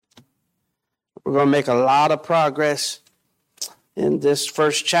We're going to make a lot of progress in this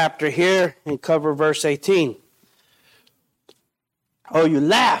first chapter here and cover verse 18. Oh, you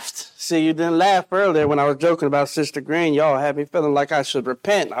laughed. See, you didn't laugh earlier when I was joking about Sister Green. Y'all had me feeling like I should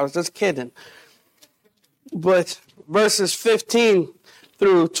repent. I was just kidding. But verses 15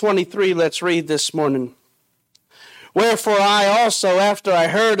 through 23, let's read this morning. Wherefore I also, after I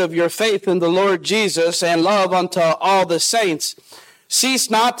heard of your faith in the Lord Jesus and love unto all the saints, cease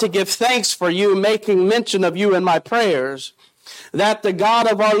not to give thanks for you, making mention of you in my prayers, that the God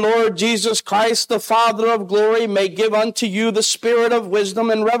of our Lord Jesus Christ, the Father of glory, may give unto you the spirit of wisdom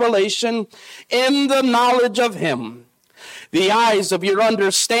and revelation in the knowledge of him, the eyes of your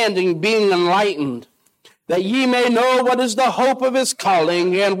understanding being enlightened, that ye may know what is the hope of his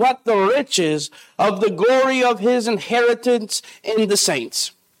calling, and what the riches of the glory of his inheritance in the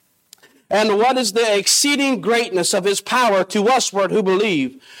saints, and what is the exceeding greatness of his power to usward who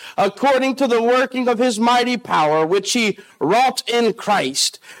believe, according to the working of his mighty power, which he wrought in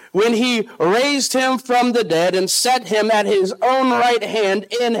Christ, when he raised him from the dead and set him at his own right hand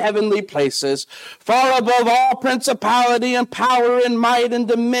in heavenly places, far above all principality and power and might and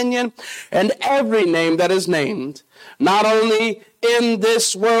dominion and every name that is named, not only in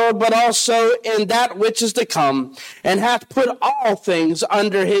this world, but also in that which is to come, and hath put all things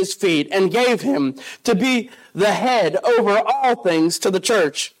under his feet, and gave him to be the head over all things to the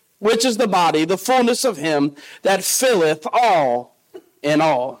church, which is the body, the fullness of him that filleth all in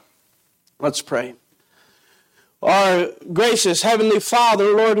all. Let's pray. Our gracious Heavenly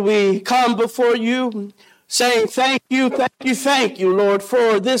Father, Lord, we come before you saying thank you, Lord,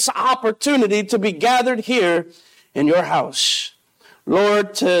 for this opportunity to be gathered here in your house.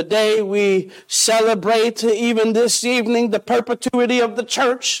 Lord, today we celebrate even this evening the perpetuity of the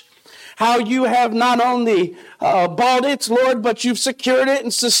church, how you have not only bought it, Lord, but you've secured it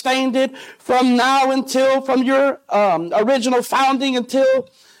and sustained it from your original founding until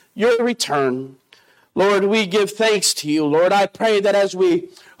your return. Lord, we give thanks to you. Lord, I pray that as we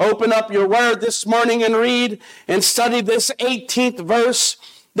open up your word this morning and read and study this 18th verse,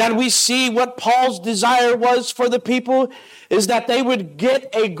 that we see what Paul's desire was for the people is that they would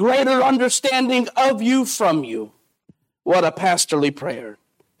get a greater understanding of you from you. What a pastorly prayer.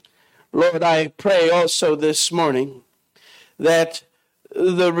 Lord, I pray also this morning that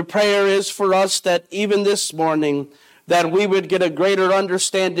the prayer is for us that even this morning that we would get a greater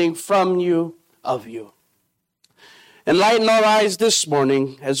understanding from you, of you. Enlighten our eyes this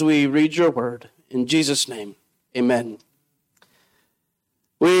morning as we read your word. In Jesus' name, amen.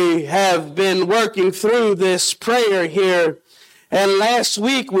 We have been working through this prayer here, and last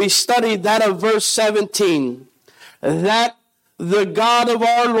week we studied that of verse 17, that the God of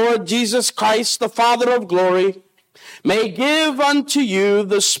our Lord Jesus Christ, the Father of glory, may give unto you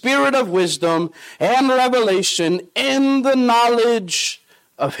the spirit of wisdom and revelation in the knowledge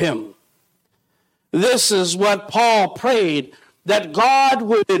of him. This is what Paul prayed, that God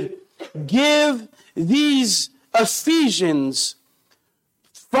would give these Ephesians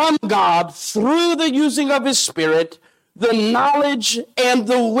from God through the using of his Spirit, the knowledge and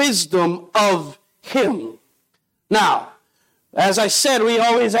the wisdom of him. Now, as I said, we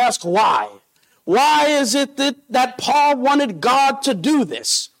always ask why. Why is it that Paul wanted God to do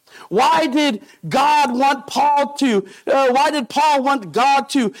this? Why did God want Paul to? Why did Paul want God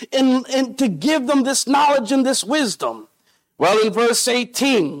to give them this knowledge and this wisdom? Well, in verse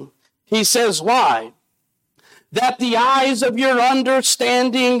 18, he says, why? That the eyes of your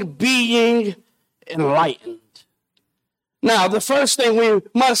understanding being enlightened. Now, the first thing we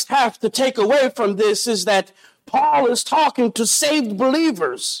must have to take away from this is that Paul is talking to saved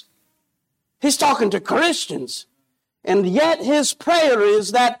believers. He's talking to Christians. And yet his prayer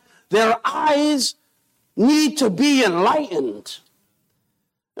is that their eyes need to be enlightened.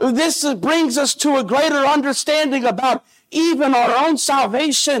 This brings us to a greater understanding about even our own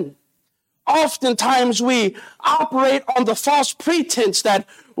salvation. Oftentimes we operate on the false pretense that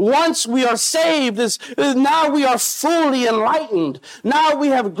once we are saved, now we are fully enlightened. Now we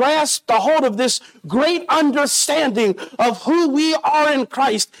have grasped the hold of this great understanding of who we are in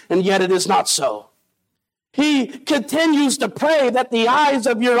Christ, and yet it is not so. He continues to pray that the eyes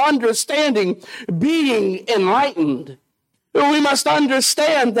of your understanding being enlightened. We must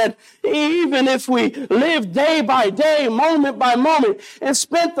understand that even if we live day by day, moment by moment, and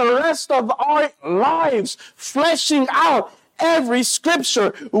spent the rest of our lives fleshing out every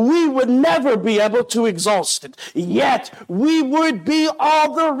scripture, we would never be able to exhaust it. Yet we would be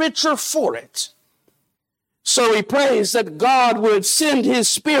all the richer for it. So he prays that God would send his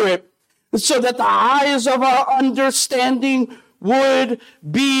Spirit so that the eyes of our understanding would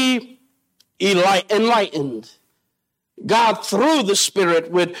be enlightened. God, through the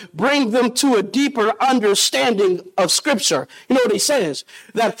Spirit, would bring them to a deeper understanding of Scripture. You know what he says?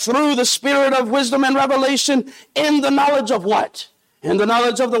 That through the Spirit of wisdom and revelation, in the knowledge of what? In the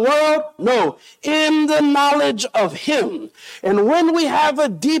knowledge of the world? No, in the knowledge of him. And when we have a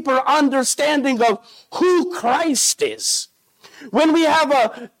deeper understanding of who Christ is, when we have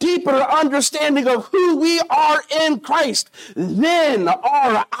a deeper understanding of who we are in Christ, then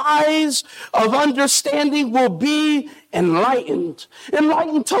our eyes of understanding will be enlightened.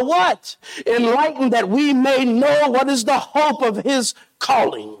 Enlightened to what? Enlightened that we may know what is the hope of his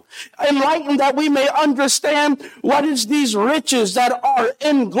calling. Enlightened that we may understand what is these riches that are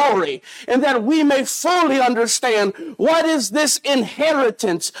in glory, and that we may fully understand what is this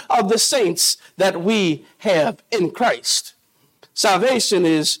inheritance of the saints that we have in Christ. Salvation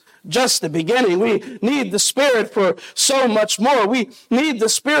is just the beginning. We need the Spirit for so much more. We need the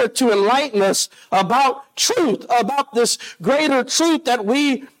Spirit to enlighten us about truth, about this greater truth that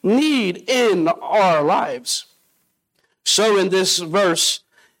we need in our lives. So in this verse,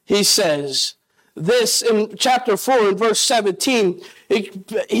 he says this in chapter 4 and verse 17,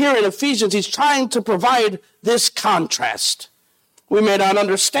 here in Ephesians, he's trying to provide this contrast. We may not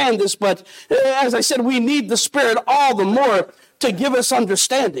understand this, but as I said, we need the Spirit all the more to give us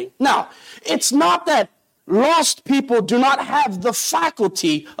understanding. Now, it's not that lost people do not have the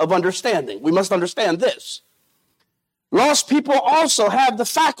faculty of understanding. We must understand this. Lost people also have the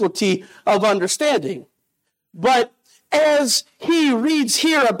faculty of understanding. But as he reads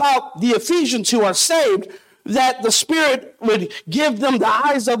here about the Ephesians who are saved, that the Spirit would give them the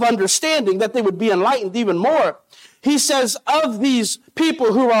eyes of understanding, that they would be enlightened even more. He says of these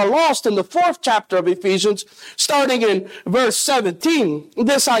people who are lost in the 4th chapter of Ephesians, starting in verse 17,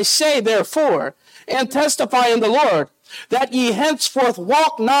 this I say therefore, and testify in the Lord, that ye henceforth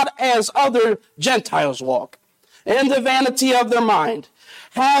walk not as other Gentiles walk, in the vanity of their mind,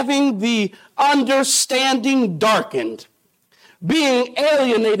 having the understanding darkened, being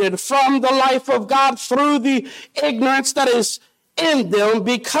alienated from the life of God through the ignorance that is in them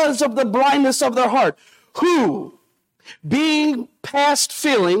because of the blindness of their heart, who, being past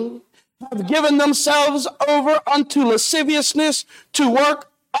feeling, have given themselves over unto lasciviousness to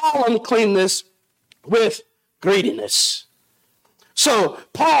work all uncleanness with greediness. So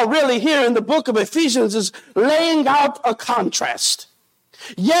Paul really here in the book of Ephesians is laying out a contrast.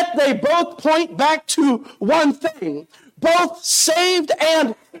 Yet they both point back to one thing. Both saved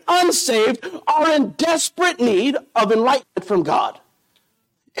and unsaved are in desperate need of enlightenment from God.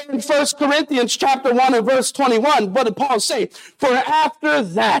 In 1 Corinthians chapter 1 and verse 21, what did Paul say? For after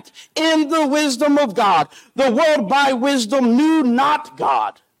that, in the wisdom of God, the world by wisdom knew not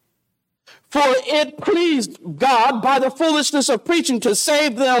God. For it pleased God by the foolishness of preaching to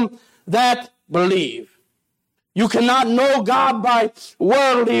save them that believe. You cannot know God by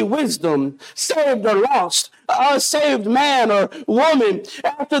worldly wisdom, saved or lost. A saved man or woman,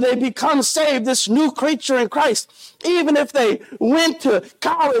 after they become saved, this new creature in Christ, even if they went to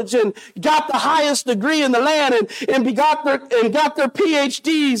college and got the highest degree in the land and got their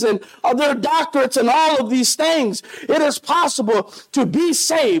PhDs and their doctorates and all of these things, it is possible to be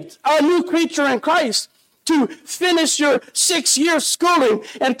saved, a new creature in Christ, to finish your 6-year schooling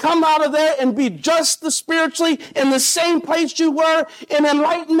and come out of there and be just as spiritually in the same place you were in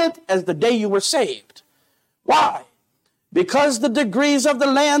enlightenment as the day you were saved. Why? Because the degrees of the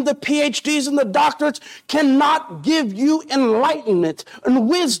land, the PhDs and the doctorates cannot give you enlightenment and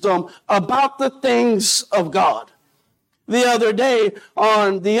wisdom about the things of God. The other day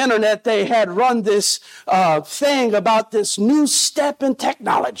on the internet, they had run this thing about this new step in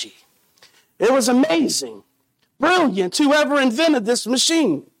technology. It was amazing, brilliant, whoever invented this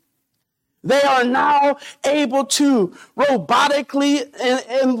machine. They are now able to robotically,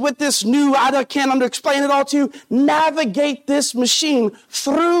 and with this new, I can't explain it all to you, navigate this machine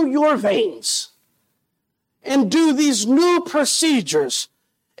through your veins and do these new procedures.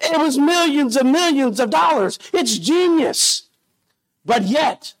 It was millions and millions of dollars. It's genius. But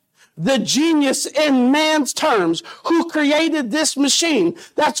yet, the genius in man's terms who created this machine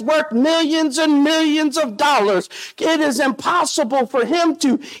that's worth millions and millions of dollars, it is impossible for him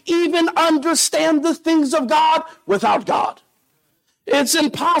to even understand the things of God without God. It's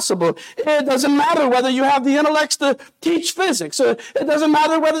impossible. It doesn't matter whether you have the intellects to teach physics. It doesn't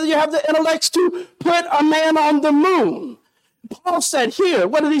matter whether you have the intellects to put a man on the moon. Paul said here,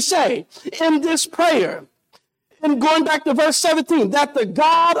 what did he say? In this prayer, and going back to verse 17, that the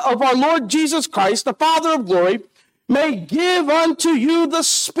God of our Lord Jesus Christ, the Father of glory, may give unto you the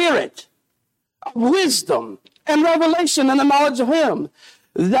spirit of wisdom and revelation and the knowledge of him,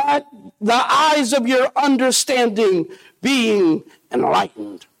 that the eyes of your understanding being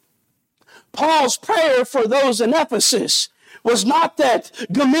enlightened. Paul's prayer for those in Ephesus was not that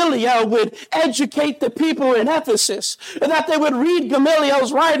Gamaliel would educate the people in Ephesus, that they would read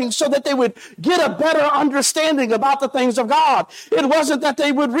Gamaliel's writings so that they would get a better understanding about the things of God. It wasn't that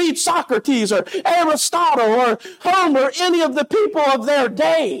they would read Socrates or Aristotle or Homer, any of the people of their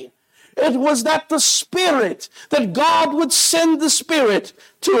day. It was that the Spirit, that God would send the Spirit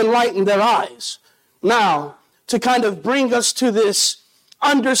to enlighten their eyes. Now, to kind of bring us to this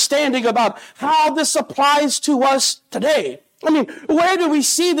understanding about how this applies to us today. I mean, where do we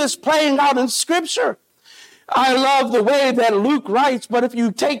see this playing out in Scripture? I love the way that Luke writes, but if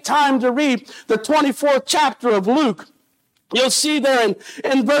you take time to read the 24th chapter of Luke, you'll see there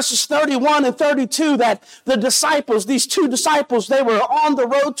in verses 31 and 32 that the disciples, these two disciples, they were on the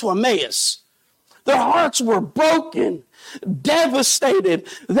road to Emmaus. Their hearts were broken, devastated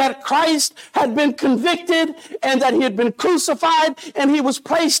that Christ had been convicted and that he had been crucified and he was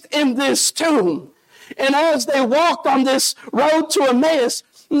placed in this tomb. And as they walked on this road to Emmaus,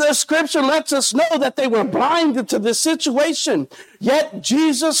 the Scripture lets us know that they were blinded to this situation. Yet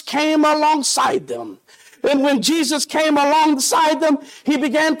Jesus came alongside them. And when Jesus came alongside them, he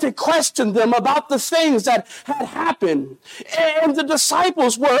began to question them about the things that had happened. And the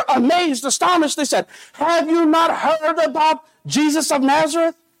disciples were amazed, astonished. They said, "Have you not heard about Jesus of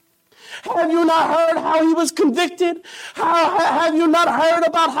Nazareth? Have you not heard how he was convicted? Have you not heard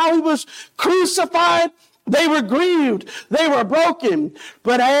about how he was crucified?" They were grieved. They were broken.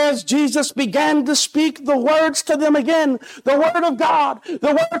 But as Jesus began to speak the words to them again, the word of God,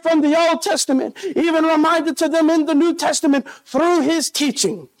 the word from the Old Testament, even reminded to them in the New Testament through his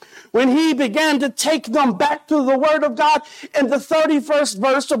teaching, when he began to take them back to the word of God, in the 31st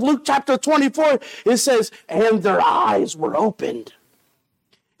verse of Luke chapter 24, it says, "And their eyes were opened."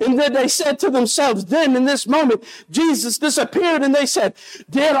 And then they said to themselves, then in this moment, Jesus disappeared and they said,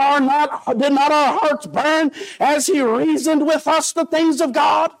 did not our hearts burn as he reasoned with us the things of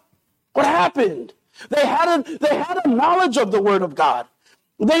God? What happened? They had a knowledge of the word of God.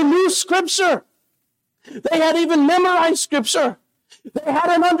 They knew Scripture. They had even memorized Scripture. They had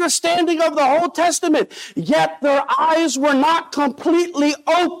an understanding of the Old Testament, yet their eyes were not completely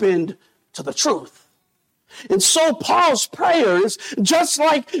opened to the truth. And so Paul's prayer is just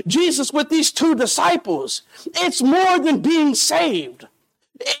like Jesus with these two disciples. It's more than being saved.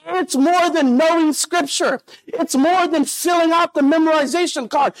 It's more than knowing Scripture. It's more than filling out the memorization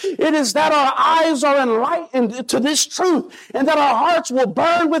card. It is that our eyes are enlightened to this truth and that our hearts will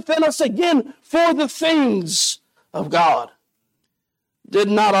burn within us again for the things of God. Did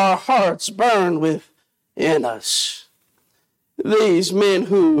not our hearts burn within us? These men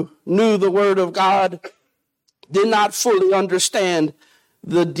who knew the Word of God did not fully understand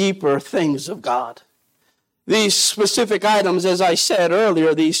the deeper things of God. These specific items, as I said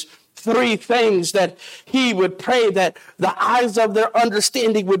earlier, these three things that he would pray that the eyes of their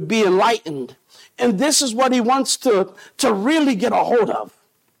understanding would be enlightened. And this is what he wants to really get a hold of.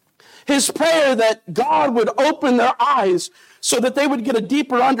 His prayer that God would open their eyes so that they would get a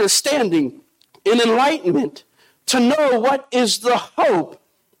deeper understanding and enlightenment to know what is the hope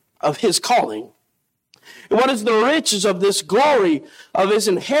of his calling. And what is the riches of this glory of his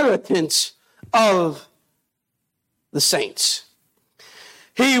inheritance of the saints?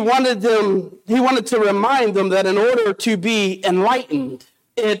 He wanted to remind them that in order to be enlightened,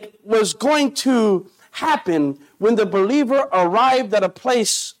 it was going to happen when the believer arrived at a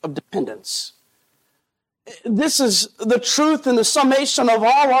place of dependence. This is the truth and the summation of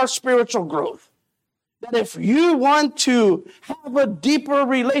all our spiritual growth. That if you want to have a deeper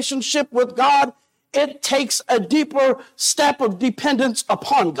relationship with God, it takes a deeper step of dependence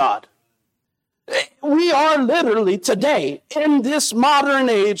upon God. We are literally today in this modern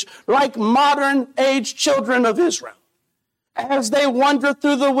age like modern age children of Israel. As they wandered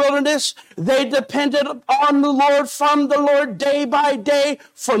through the wilderness, they depended on the Lord, from the Lord day by day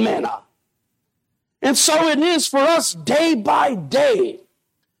for manna. And so it is for us day by day.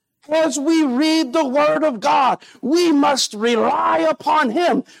 As we read the Word of God, we must rely upon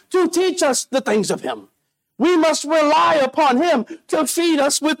him to teach us the things of him. We must rely upon him to feed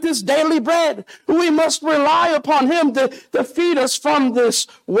us with this daily bread. We must rely upon him to feed us from this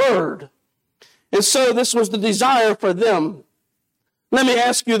Word. And so this was the desire for them. Let me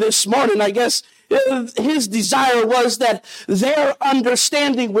ask you this morning, I guess his desire was that their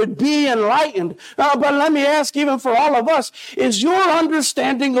understanding would be enlightened. But let me ask, even for all of us, is your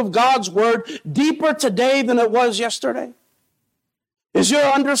understanding of God's Word deeper today than it was yesterday? Is your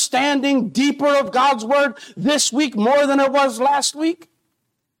understanding deeper of God's Word this week more than it was last week?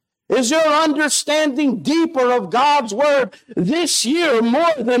 Is your understanding deeper of God's word this year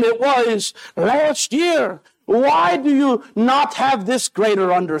more than it was last year? Why do you not have this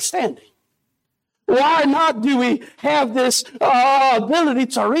greater understanding? Why not do we have this ability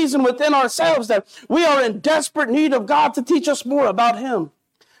to reason within ourselves that we are in desperate need of God to teach us more about him?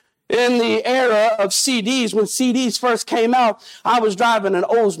 In the era of CDs, when CDs first came out, I was driving an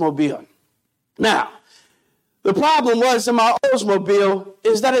Oldsmobile. Now, the problem was in my Oldsmobile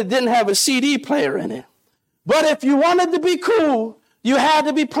is that it didn't have a CD player in it. But if you wanted to be cool, you had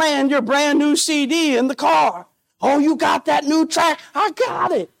to be playing your brand new CD in the car. Oh, you got that new track? I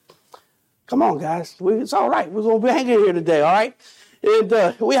got it. Come on, guys. It's all right. We're going to be hanging here today, all right?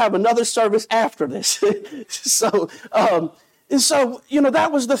 And we have another service after this. So,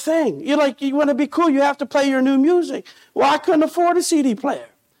 that was the thing. You want to be cool, you have to play your new music. Well, I couldn't afford a CD player.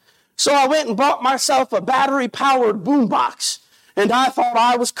 So I went and bought myself a battery-powered boombox, and I thought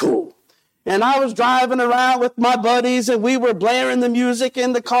I was cool. And I was driving around with my buddies, and we were blaring the music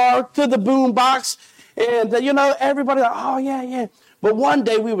in the car to the boombox. And, everybody like, oh, yeah. But one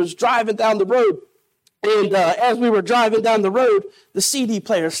day we was driving down the road, and as we were driving down the road, the CD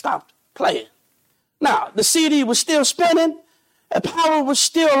player stopped playing. Now, the CD was still spinning, the power was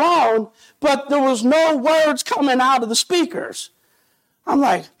still on, but there was no words coming out of the speakers. I'm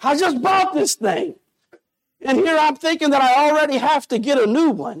like, I just bought this thing. And here I'm thinking that I already have to get a new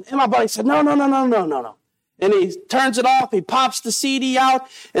one. And my buddy said, no. And he turns it off, he pops the CD out,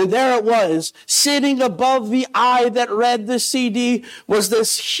 and there it was. Sitting above the eye that read the CD was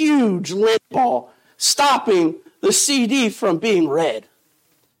this huge lint ball, stopping the CD from being read.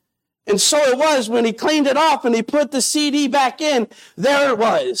 And so it was when he cleaned it off and he put the CD back in, there it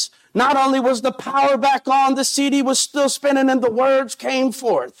was. Not only was the power back on, the CD was still spinning and the words came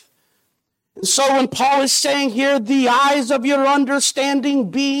forth. And so when Paul is saying here, the eyes of your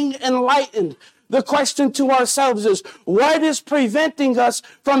understanding being enlightened, the question to ourselves is, what is preventing us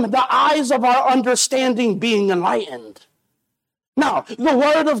from the eyes of our understanding being enlightened? Now, the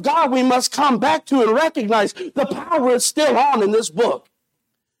word of God we must come back to and recognize the power is still on in this book.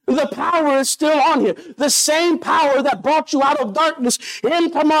 The power is still on here. The same power that brought you out of darkness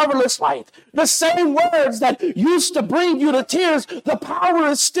into marvelous light. The same words that used to bring you to tears. The power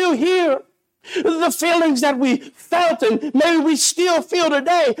is still here. The feelings that we felt and maybe we still feel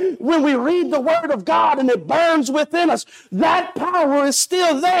today when we read the word of God and it burns within us, that power is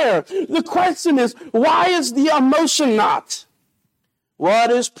still there. The question is, why is the emotion not?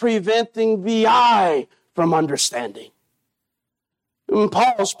 What is preventing the eye from understanding? And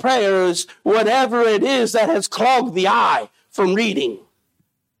Paul's prayer is whatever it is that has clogged the eye from reading.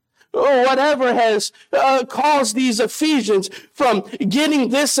 Or whatever has caused these Ephesians from getting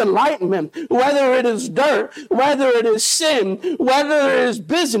this enlightenment, whether it is dirt, whether it is sin, whether it is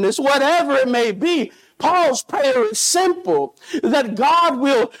business, whatever it may be, Paul's prayer is simple, that God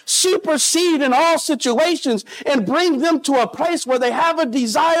will supersede in all situations and bring them to a place where they have a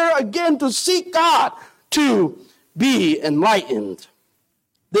desire again to seek God, to be enlightened.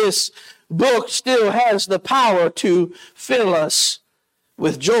 This book still has the power to fill us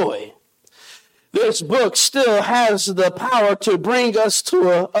with joy. This book still has the power to bring us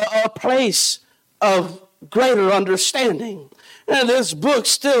to a place of greater understanding. And this book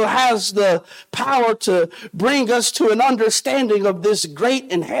still has the power to bring us to an understanding of this great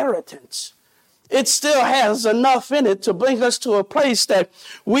inheritance. It still has enough in it to bring us to a place that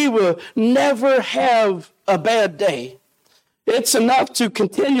we will never have a bad day. It's enough to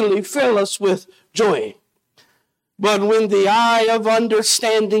continually fill us with joy. But when the eye of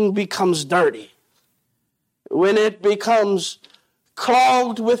understanding becomes dirty, when it becomes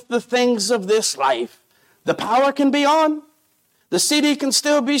clogged with the things of this life, the power can be on, the CD can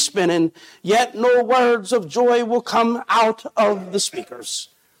still be spinning, yet no words of joy will come out of the speakers.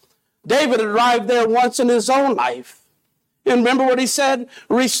 David arrived there once in his own life. And remember what he said?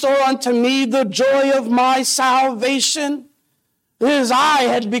 Restore unto me the joy of my salvation. His eye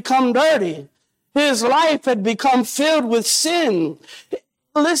had become dirty. His life had become filled with sin.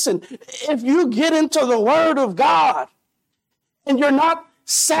 Listen, if you get into the Word of God and you're not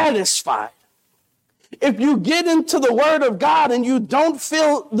satisfied, if you get into the Word of God and you don't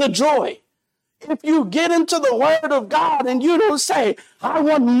feel the joy, if you get into the Word of God and you don't say, I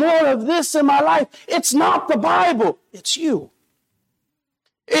want more of this in my life, it's not the Bible, it's you.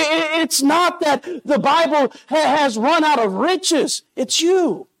 It's not that the Bible has run out of riches, it's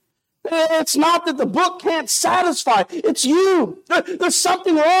you. It's not that the book can't satisfy, it's you. There's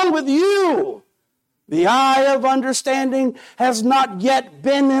something wrong with you. The eye of understanding has not yet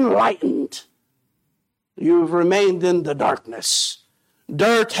been enlightened. You've remained in the darkness.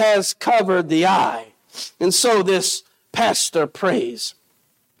 Dirt has covered the eye. And so this pastor prays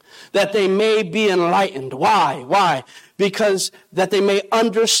that they may be enlightened. Why? Why? Because that they may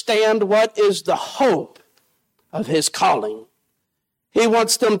understand what is the hope of his calling. He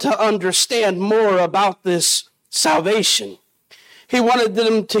wants them to understand more about this salvation. He wanted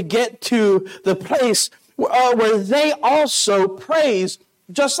them to get to the place where they also praise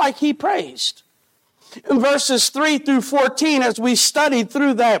just like he praised. In verses 3 through 14, as we studied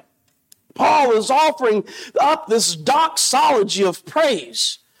through that, Paul is offering up this doxology of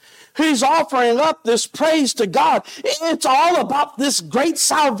praise. He's offering up this praise to God. It's all about this great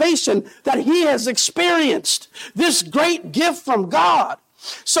salvation that he has experienced, this great gift from God.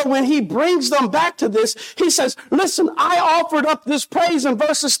 So when he brings them back to this, he says, listen, I offered up this praise in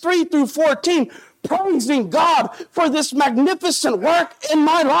verses 3 through 14, praising God for this magnificent work in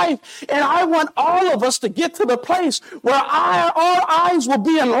my life. And I want all of us to get to the place where our eyes will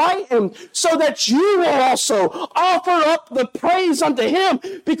be enlightened so that you will also offer up the praise unto him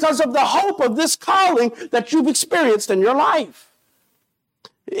because of the hope of this calling that you've experienced in your life.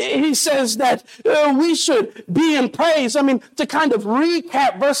 He says that we should be in praise. To kind of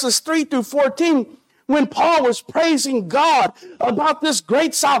recap verses 3 through 14, when Paul was praising God about this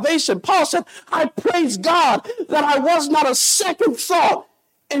great salvation, Paul said, I praise God that I was not a second thought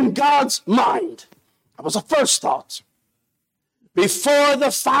in God's mind. That was a first thought. Before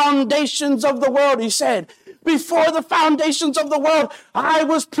the foundations of the world, he said, before the foundations of the world, I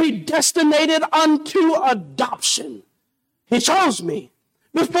was predestinated unto adoption. He chose me.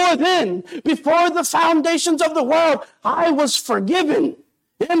 Before then, before the foundations of the world, I was forgiven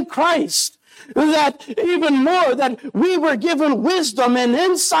in Christ. That even more, that we were given wisdom and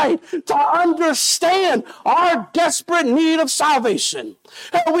insight to understand our desperate need of salvation.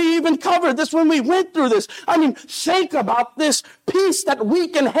 And we even covered this when we went through this. Think about this peace that we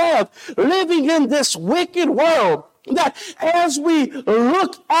can have living in this wicked world. That as we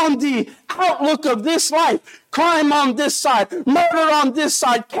look on the outlook of this life, crime on this side, murder on this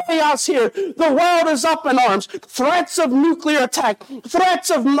side, chaos here, the world is up in arms, threats of nuclear attack,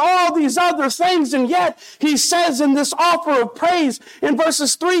 threats of all these other things, and yet he says in this offer of praise in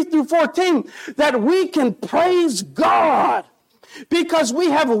verses 3 through 14 that we can praise God because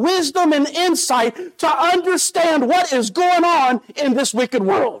we have wisdom and insight to understand what is going on in this wicked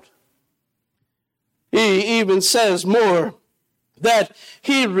world. He even says more that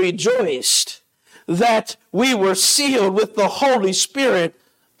he rejoiced that we were sealed with the Holy Spirit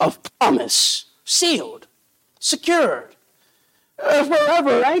of promise. Sealed, secured,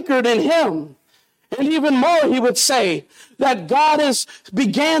 forever anchored in him. And even more, he would say that God has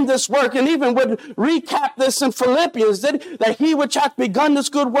began this work, and even would recap this in Philippians, that he which hath begun this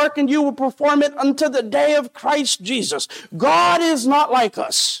good work and you will perform it unto the day of Christ Jesus. God is not like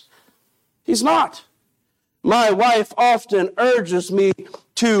us. He's not. My wife often urges me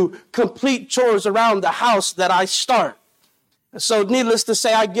to complete chores around the house that I start. So needless to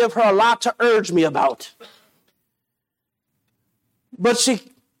say, I give her a lot to urge me about. But she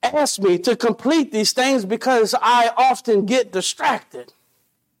asks me to complete these things because I often get distracted.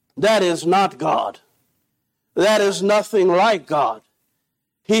 That is not God. That is nothing like God.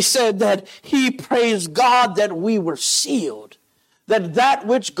 He said that he praised God that we were sealed. That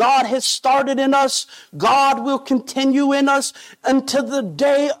which God has started in us, God will continue in us until the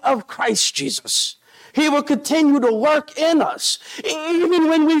day of Christ Jesus. He will continue to work in us. Even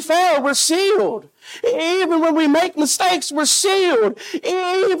when we fail, we're sealed. Even when we make mistakes, we're sealed.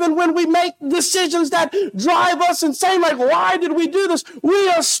 Even when we make decisions that drive us insane, like, why did we do this? We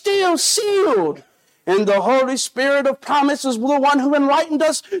are still sealed. And the Holy Spirit of promise is the one who enlightened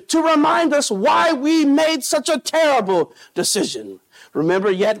us to remind us why we made such a terrible decision. Remember,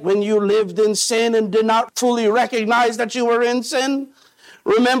 yet when you lived in sin and did not fully recognize that you were in sin?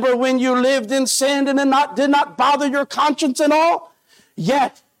 Remember when you lived in sin and did not bother your conscience at all?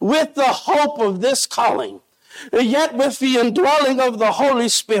 Yet with the hope of this calling, yet with the indwelling of the Holy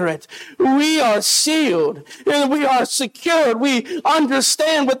Spirit, we are sealed and we are secured. We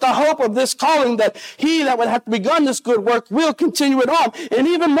understand with the hope of this calling that he that would have begun this good work will continue it on. And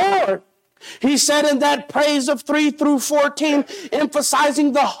even more, he said in that praise of 3 through 14,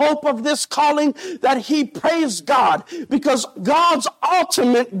 emphasizing the hope of this calling, that he praised God because God's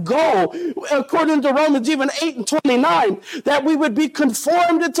ultimate goal, according to Romans even 8 and 29, that we would be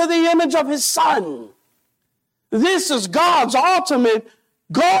conformed into the image of his Son. This is God's ultimate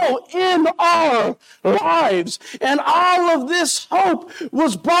goal in our lives. And all of this hope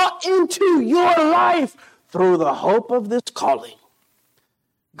was brought into your life through the hope of this calling.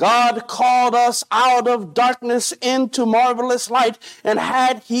 God called us out of darkness into marvelous light. And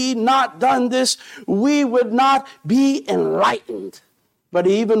had he not done this, we would not be enlightened. But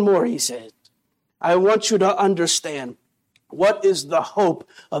even more, he said, I want you to understand what is the hope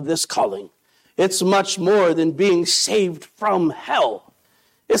of this calling. It's much more than being saved from hell.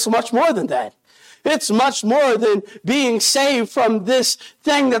 It's much more than that. It's much more than being saved from this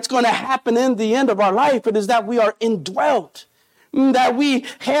thing that's going to happen in the end of our life. It is that we are indwelt, that we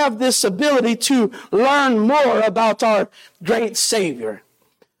have this ability to learn more about our great Savior.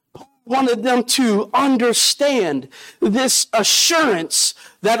 Paul wanted them to understand this assurance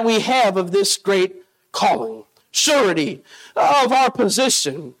that we have of this great calling, surety of our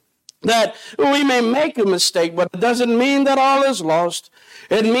position, that we may make a mistake, but it doesn't mean that all is lost.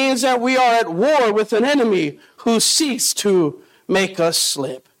 It means that we are at war with an enemy who seeks to make us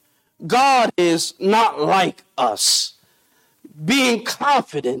slip. God is not like us, being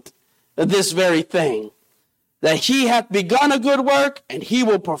confident of this very thing, that he hath begun a good work and he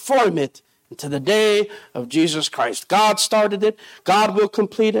will perform it until the day of Jesus Christ. God started it, God will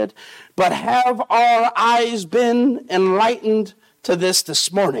complete it, but have our eyes been enlightened to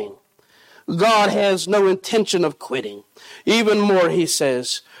this morning? God has no intention of quitting. Even more, he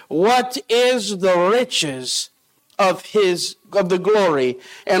says, what is the riches of the glory,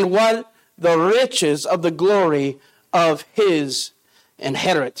 and what the riches of the glory of his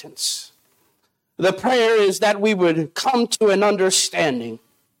inheritance? The prayer is that we would come to an understanding,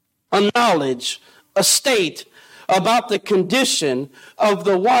 a knowledge, a state about the condition of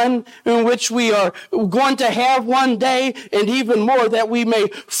the one in which we are going to have one day, and even more that we may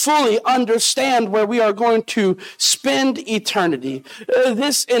fully understand where we are going to spend eternity.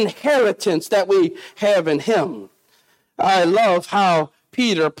 This inheritance that we have in him. I love how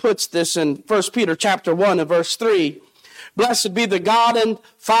Peter puts this in 1 Peter chapter 1 and verse 3. Blessed be the God and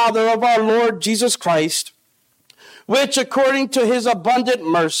Father of our Lord Jesus Christ, which according to his abundant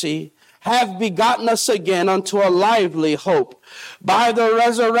mercy have begotten us again unto a lively hope by the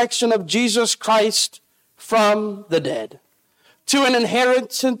resurrection of Jesus Christ from the dead, to an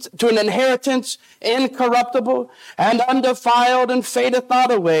inheritance incorruptible and undefiled and fadeth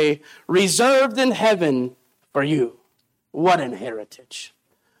not away, reserved in heaven for you. What an heritage.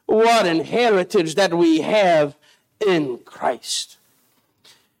 What an heritage that we have in Christ.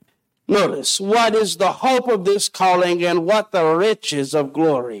 Notice, what is the hope of this calling and what the riches of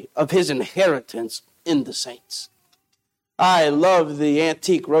glory of his inheritance in the saints? I love the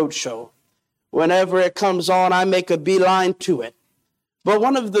Antique Roadshow. Whenever it comes on, I make a beeline to it. But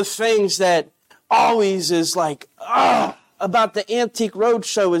one of the things that always is like, about the Antique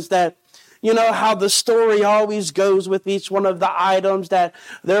Roadshow is that, you know how the story always goes with each one of the items that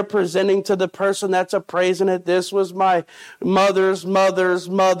they're presenting to the person that's appraising it. This was my mother's mother's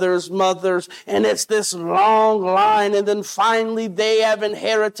mother's mother's. And it's this long line. And then finally they have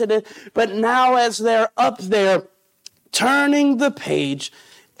inherited it. But now as they're up there turning the page,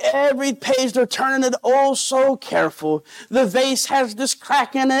 every page they're turning it oh so careful. The vase has this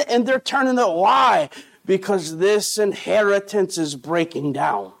crack in it and they're turning it. Why? Because this inheritance is breaking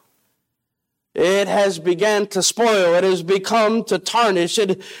down. It has begun to spoil. It has become to tarnish.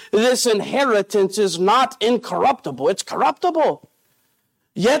 This inheritance is not incorruptible. It's corruptible.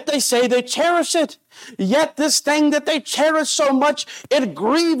 Yet they say they cherish it. Yet this thing that they cherish so much, it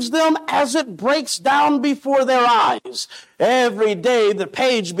grieves them as it breaks down before their eyes. Every day the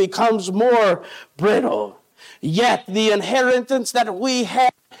page becomes more brittle. Yet the inheritance that we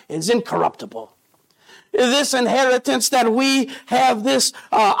have is incorruptible. This inheritance that we have this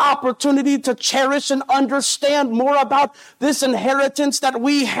opportunity to cherish and understand more about, this inheritance that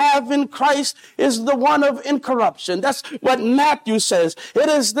we have in Christ is the one of incorruption. That's what Matthew says. It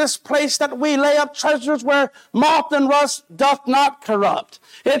is this place that we lay up treasures where moth and rust doth not corrupt.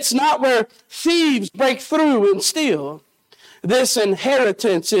 It's not where thieves break through and steal. This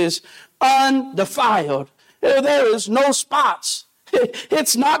inheritance is undefiled. There is no spots.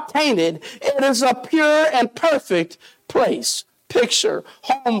 It's not tainted. It is a pure and perfect place, picture,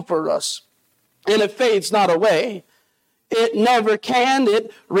 home for us. And it fades not away. It never can.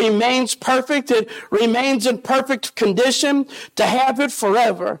 It remains perfect. It remains in perfect condition to have it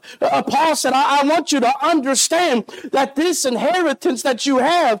forever. Paul said, I want you to understand that this inheritance that you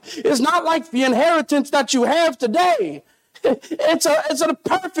have is not like the inheritance that you have today. It's a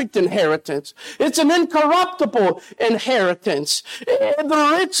perfect inheritance. It's an incorruptible inheritance.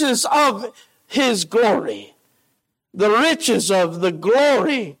 The riches of his glory. The riches of the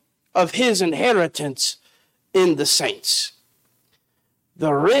glory of his inheritance in the saints.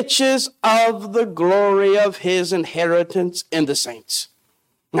 The riches of the glory of his inheritance in the saints.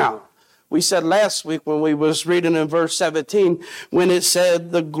 Now, we said last week when we was reading in verse 17, when it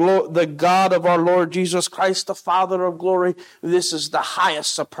said the God of our Lord Jesus Christ, the Father of glory, this is the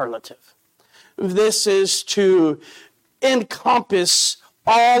highest superlative. This is to encompass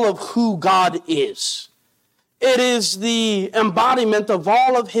all of who God is. It is the embodiment of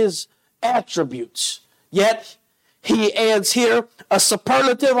all of his attributes. Yet, he adds here a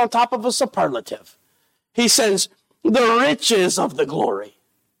superlative on top of a superlative. He says, the riches of the glory.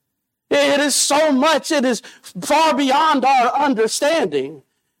 It is so much, it is far beyond our understanding.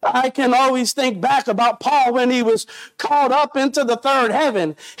 I can always think back about Paul when he was called up into the third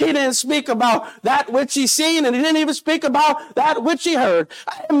heaven. He didn't speak about that which he seen, and he didn't even speak about that which he heard.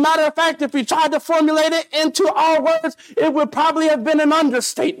 Matter of fact, if we tried to formulate it into our words, it would probably have been an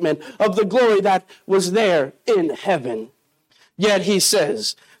understatement of the glory that was there in heaven. Yet he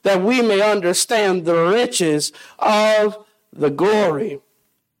says that we may understand the riches of the glory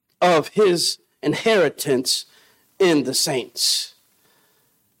of his inheritance in the saints.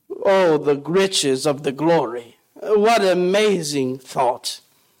 Oh, the riches of the glory. What an amazing thought.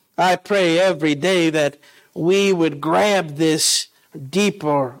 I pray every day that we would grab this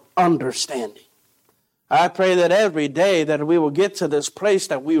deeper understanding. I pray that every day that we will get to this place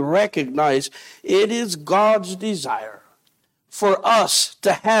that we recognize it is God's desire for us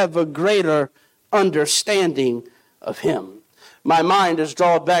to have a greater understanding of him. My mind is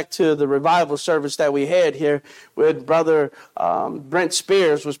drawn back to the revival service that we had here when Brother Brent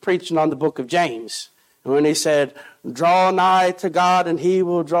Spears was preaching on the book of James. And when he said, draw nigh to God and he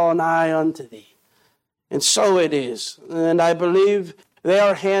will draw nigh unto thee. And so it is. And I believe they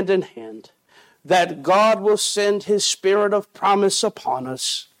are hand in hand, that God will send his spirit of promise upon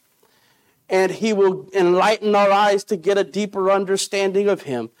us. And he will enlighten our eyes to get a deeper understanding of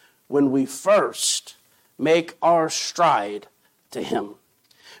him when we first make our stride to him.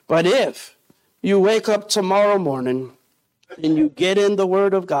 But if you wake up tomorrow morning and you get in the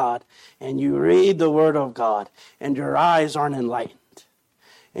Word of God and you read the Word of God and your eyes aren't enlightened,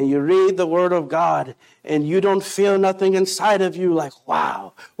 and you read the Word of God and you don't feel nothing inside of you like,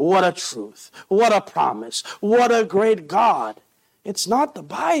 wow, what a truth, what a promise, what a great God. It's not the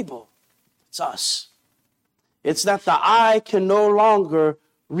Bible, it's us. It's that the eye can no longer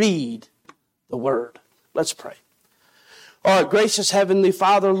read the Word. Let's pray. Our gracious Heavenly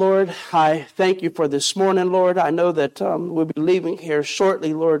Father, Lord, I thank you for this morning, Lord. I know that we'll be leaving here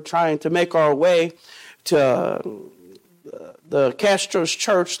shortly, Lord, trying to make our way to the Castro's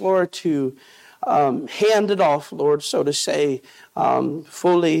church, Lord, to hand it off, Lord, so to say,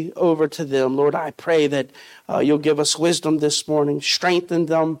 fully over to them. Lord, I pray that you'll give us wisdom this morning, strengthen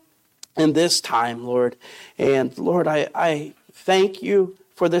them in this time, Lord. And Lord, I thank you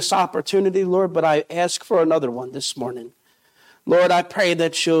for this opportunity, Lord, but I ask for another one this morning. Lord, I pray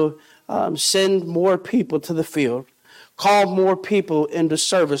that you'll send more people to the field, call more people into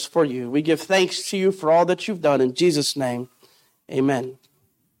service for you. We give thanks to you for all that you've done. In Jesus' name, amen.